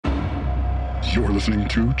You're listening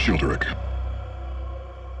to Childeric.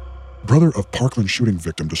 Brother of Parkland shooting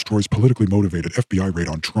victim destroys politically motivated FBI raid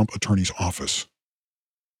on Trump attorney's office.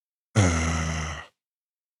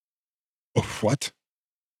 What?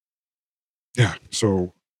 Yeah,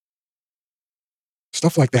 so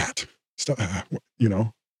stuff like that.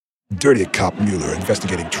 Dirty cop Mueller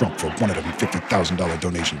investigating Trump for $150,000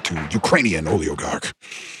 donation to Ukrainian oligarch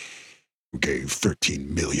who gave $13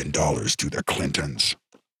 million to the Clintons.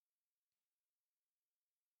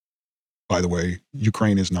 By the way,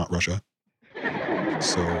 Ukraine is not Russia.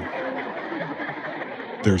 So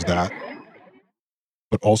there's that.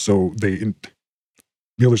 But also,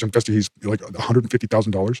 Mueller's investigating like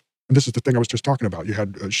 $150,000. And this is the thing I was just talking about. You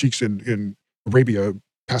had sheiks in Arabia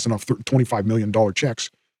passing off $25 million checks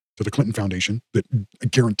to the Clinton Foundation that I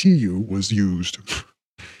guarantee you was used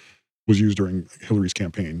during Hillary's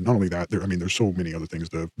campaign. Not only that, there's so many other things.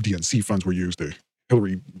 The DNC funds were used. The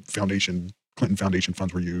Hillary Foundation, Clinton Foundation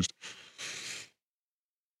funds were used.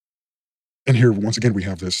 And here, once again, we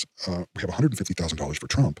have this, we have $150,000 for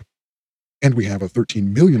Trump. And we have a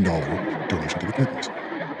 $13 million donation to the Clintons.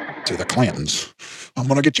 To the Clantons. I'm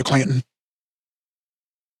going to get you, Clanton.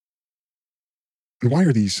 And why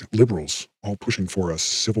are these liberals all pushing for a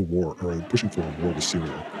civil war, or pushing for a war with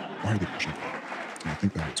Syria? Why are they pushing for it? Do you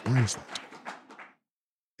think that is? Why is that?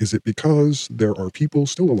 Is it because there are people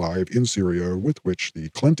still alive in Syria with which the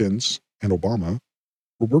Clintons and Obama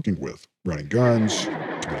were working with, running guns,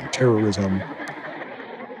 committing terrorism,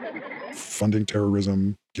 funding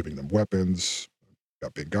terrorism, giving them weapons?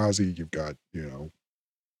 You've got Benghazi, you've got,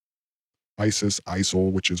 ISIS,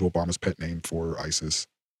 ISIL, which is Obama's pet name for ISIS.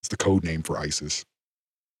 It's the code name for ISIS.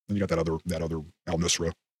 Then you got that other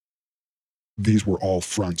al-Nusra. These were all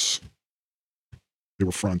fronts. They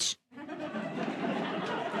were fronts.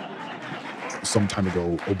 Some time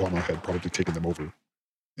ago, Obama had probably taken them over.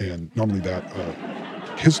 And not only that,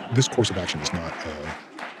 this course of action is not,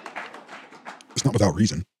 it's not without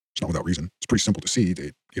reason. It's not without reason. It's pretty simple to see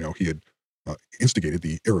that, he had instigated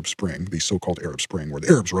the Arab Spring, the so-called Arab Spring, where the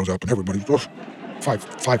Arabs rose up and everybody,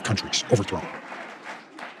 five countries overthrown.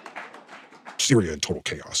 Syria in total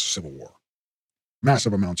chaos, civil war.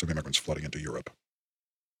 Massive amounts of immigrants flooding into Europe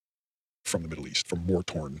from the Middle East, from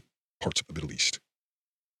war-torn parts of the Middle East,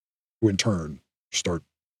 who in turn start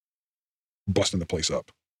busting the place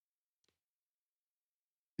up.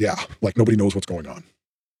 Yeah, like nobody knows what's going on.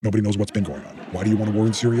 Nobody knows what's been going on. Why do you want a war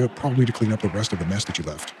in Syria? Probably to clean up the rest of the mess that you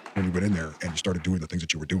left when you went in there and you started doing the things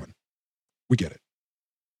that you were doing. We get it.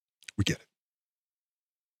 We get it.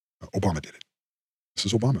 Obama did it. This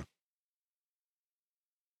is Obama.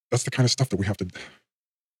 That's the kind of stuff that we have to.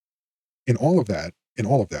 In all of that,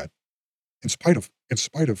 in spite of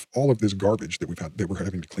all of this garbage that we're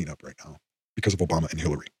having to clean up right now because of Obama and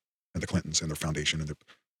Hillary and the Clintons and their foundation and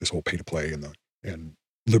this whole pay to play and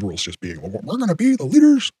liberals just being, well, we're going to be the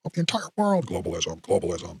leaders of the entire world.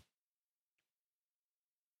 Globalism.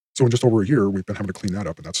 So in just over a year, we've been having to clean that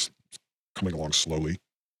up, and that's coming along slowly.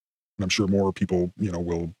 And I'm sure more people,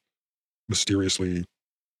 will mysteriously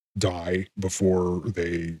die before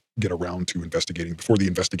they get around to investigating, before the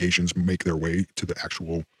investigations make their way to the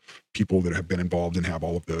actual people that have been involved and have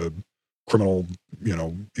all of the criminal,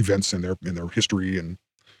 events in their history and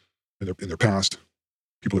in their past,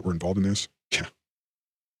 people that were involved in this. Yeah.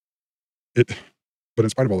 But in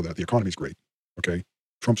spite of all of that, the economy's great. Okay.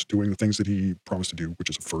 Trump's doing the things that he promised to do, which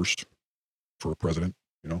is a first for a president.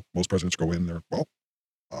 Most presidents go in there, well,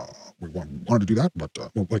 we wanted to do that, but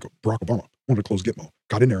like Barack Obama wanted to close Gitmo,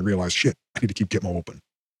 got in there and realized, shit, I need to keep Gitmo open.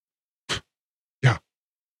 Yeah,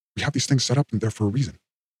 we have these things set up there for a reason.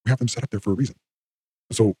 We have them set up there for a reason.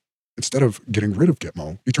 So instead of getting rid of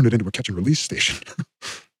Gitmo, he turned it into a catch and release station.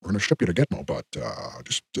 We're going to ship you to Gitmo, but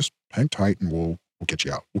just hang tight and we'll get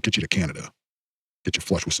you out. We'll get you to Canada, get you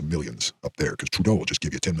flush with some millions up there, because Trudeau will just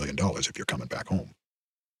give you $10 million if you're coming back home.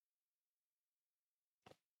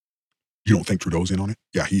 You don't think Trudeau's in on it?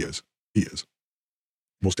 Yeah, he is. He is.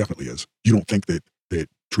 Most definitely is. You don't think that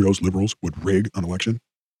Trudeau's liberals would rig an election?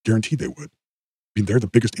 Guaranteed they would. I mean, they're the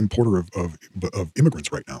biggest importer of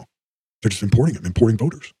immigrants right now. They're just importing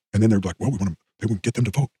voters. And then they're like, well, they want to get them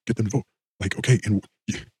to vote. Like, okay, and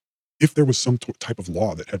if there was some type of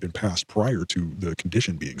law that had been passed prior to the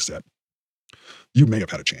condition being set, you may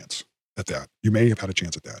have had a chance at that.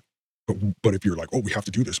 But if you're like, oh, we have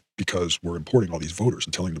to do this because we're importing all these voters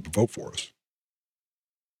and telling them to vote for us.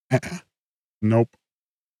 Nope.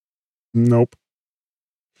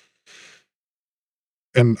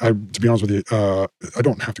 And to be honest with you, I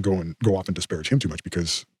don't have to go off and disparage him too much,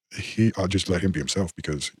 because I'll just let him be himself,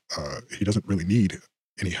 because he doesn't really need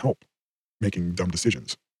any help making dumb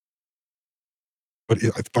decisions. But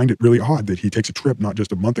I find it really odd that he takes a trip not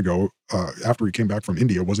just a month ago, after he came back from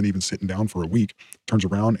India, wasn't even sitting down for a week, turns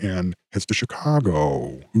around and heads to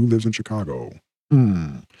Chicago. Who lives in Chicago?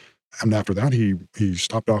 Hmm. And after that, he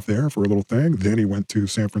stopped off there for a little thing. Then he went to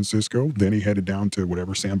San Francisco. Then he headed down to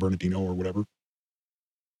whatever, San Bernardino or whatever.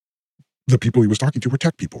 The people he was talking to were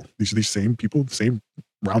tech people. These are these same people, the same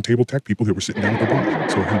roundtable tech people that were sitting down with Obama.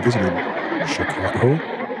 So he visited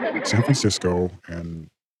Chicago, San Francisco, and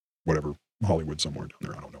whatever, Hollywood somewhere down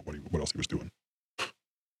there. I don't know what else he was doing.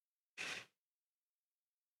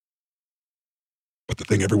 But the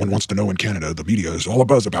thing everyone wants to know in Canada, the media is all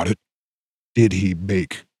abuzz about it. Did he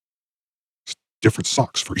make different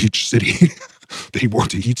socks for each city that he wore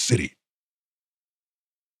to each city?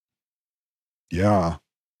 Yeah,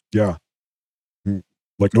 yeah.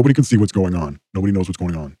 Like nobody can see what's going on. Nobody knows what's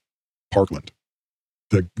going on. Parkland,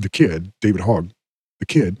 the kid, David Hogg, the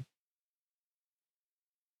kid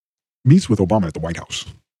meets with Obama at the White House,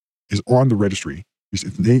 is on the registry.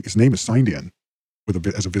 His name is signed in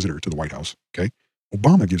as a visitor to the White House. Okay,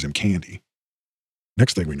 Obama gives him candy.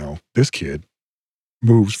 Next thing we know, this kid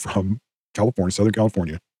moves from California, Southern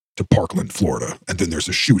California, to Parkland, Florida, and then there's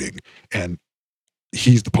a shooting, and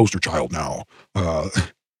he's the poster child now.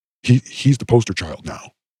 He's the poster child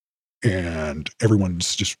now, and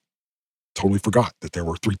everyone's just totally forgot that there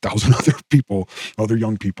were 3,000 other people, other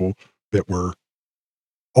young people that were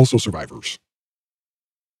also survivors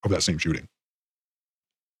of that same shooting.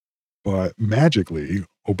 But magically,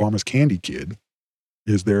 Obama's candy kid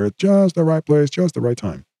is there at just the right place, just the right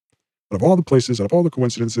time. Out of all the places, out of all the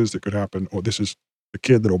coincidences that could happen, oh, this is the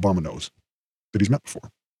kid that Obama knows, that he's met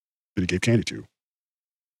before, that he gave candy to.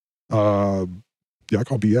 Yeah, I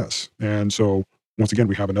call BS. And so, once again,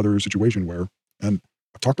 we have another situation where, and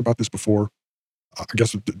I've talked about this before, I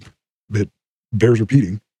guess it bears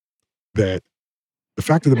repeating, that the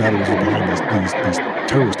fact of the matter is that behind these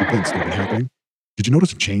terrorist events that have been happening, did you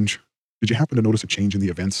notice a change? Did you happen to notice a change in the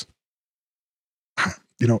events?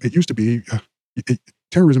 You know, it used to be,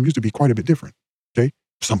 terrorism used to be quite a bit different, okay?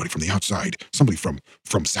 Somebody from the outside, somebody from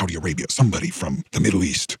Saudi Arabia, somebody from the Middle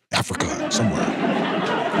East, Africa, somewhere,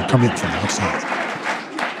 would come in from the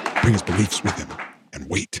outside, bring his beliefs with him, and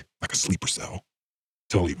wait like a sleeper cell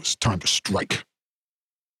till it was time to strike.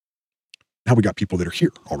 Now we got people that are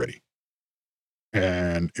here already.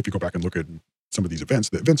 And if you go back and look at some of these events,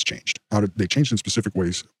 the events changed. How did they change in specific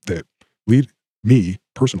ways that lead me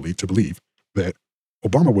personally to believe that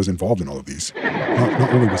Obama was involved in all of these.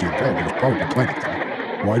 Not only was he involved, he was probably planning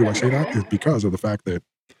them. Why do I say that? It's because of the fact that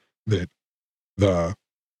the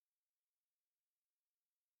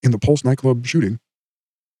in the Pulse nightclub shooting,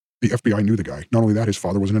 the FBI knew the guy. Not only that, his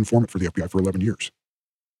father was an informant for the FBI for 11 years.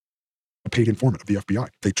 A paid informant of the FBI.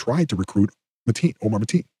 They tried to recruit Omar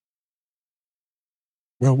Mateen.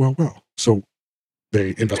 Well. So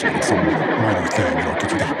they investigated some minor thing,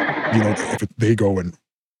 if they go and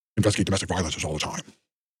investigate domestic violence all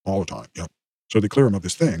the time, yep. So they clear him of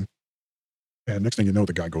this thing, and next thing you know,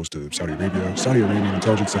 the guy goes to Saudi Arabia. Saudi Arabian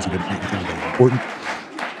intelligence says he didn't do anything very important.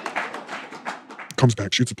 Comes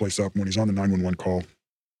back, shoots the place up. When he's on the 911 call,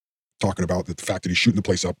 talking about the fact that he's shooting the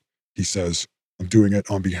place up, he says, "I'm doing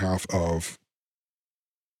it on behalf of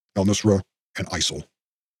al-Nusra and ISIL."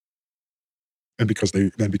 And because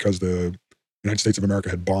the United States of America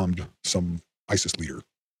had bombed some ISIS leader.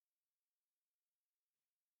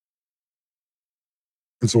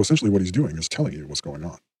 And so essentially what he's doing is telling you what's going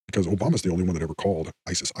on, because Obama's the only one that ever called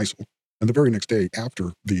ISIS ISIL. And the very next day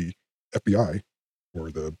after the FBI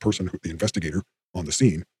or the investigator on the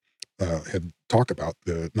scene had talked about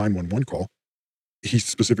the 911 call, he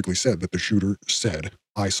specifically said that the shooter said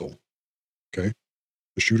ISIL. Okay?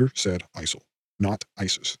 The shooter said ISIL, not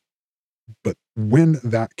ISIS. But when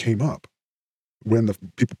that came up, when the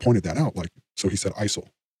people pointed that out, so he said ISIL,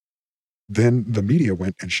 then the media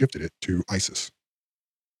went and shifted it to ISIS.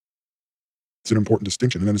 It's an important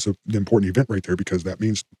distinction. And then it's an important event right there, because that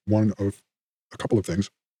means one of a couple of things.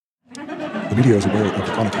 The media is aware of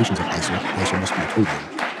the connotations of ISIL. ISIL must be a code name.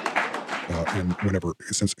 And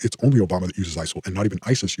since it's only Obama that uses ISIL, and not even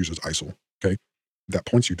ISIS uses ISIL, okay, that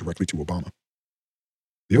points you directly to Obama.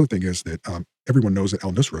 The other thing is that everyone knows that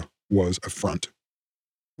al-Nusra was a front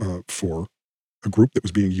for a group that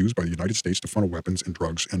was being used by the United States to funnel weapons and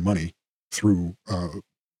drugs and money through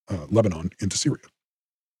Lebanon into Syria.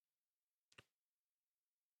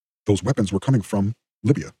 Those weapons were coming from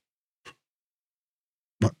Libya.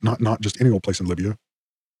 Not just any old place in Libya,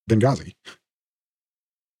 Benghazi.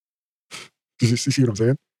 Do you see what I'm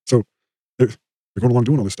saying? So they're going along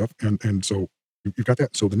doing all this stuff, and so you've got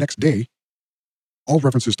that. So the next day, all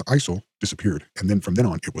references to ISIL disappeared, and then from then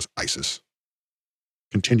on, it was ISIS.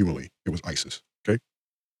 Continually, it was ISIS. Okay,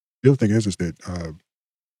 The other thing is that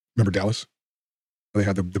remember Dallas? They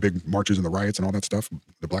had the big marches and the riots and all that stuff,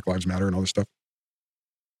 the Black Lives Matter and all this stuff.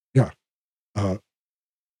 Yeah. Uh,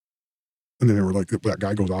 and then they were like, that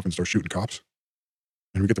guy goes off and starts shooting cops,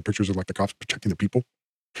 and we get the pictures of like the cops protecting the people.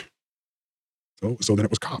 So then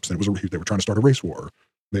it was cops, and they were trying to start a race war.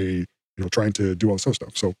 They trying to do all this other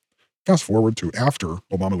stuff. So fast forward to after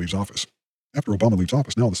Obama leaves office. After Obama leaves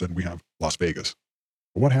office, now all of a sudden we have Las Vegas.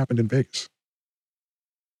 Well, what happened in Vegas?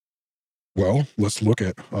 Well, let's look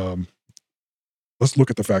at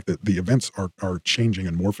the fact that the events are changing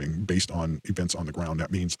and morphing based on events on the ground.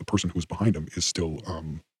 That means the person who's behind them is still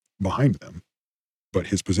behind them, but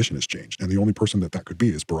his position has changed, and the only person that could be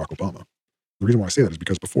is Barack Obama. The reason why I say that is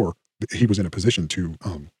because before he was in a position to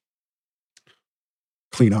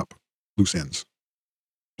clean up loose ends,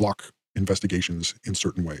 block investigations in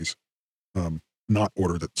certain ways, not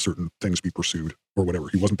order that certain things be pursued or whatever.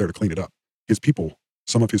 He wasn't there to clean it up. His people,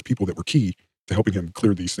 some of his people that were key to helping him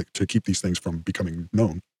clear these things, to keep these things from becoming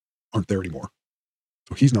known, aren't there anymore.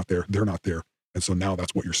 So he's not there, they're not there. And so now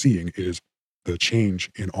that's what you're seeing is the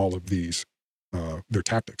change in all of these, their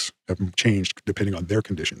tactics have changed depending on their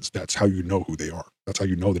conditions. That's how you know who they are. That's how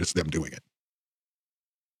you know that it's them doing it.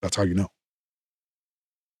 That's how you know.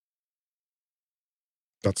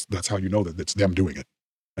 That's how you know that it's them doing it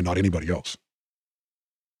and not anybody else.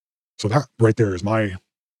 So that right there is my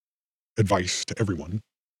advice to everyone,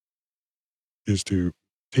 is to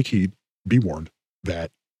take heed, be warned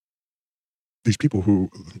that these people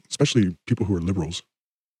who, especially people who are liberals,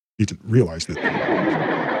 need to realize that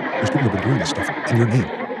there's people that have been doing this stuff in your name,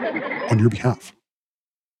 on your behalf.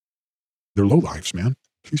 They're lowlifes, man.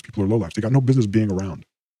 These people are lowlifes. They got no business being around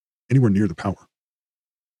anywhere near the power.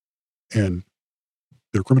 And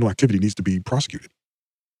their criminal activity needs to be prosecuted.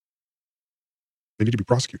 They need to be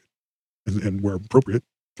prosecuted. And where appropriate,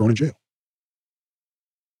 thrown in jail.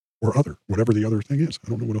 Or whatever the other thing is. I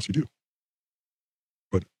don't know what else you do.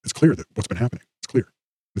 But it's clear that what's been happening. It's clear.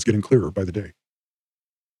 It's getting clearer by the day.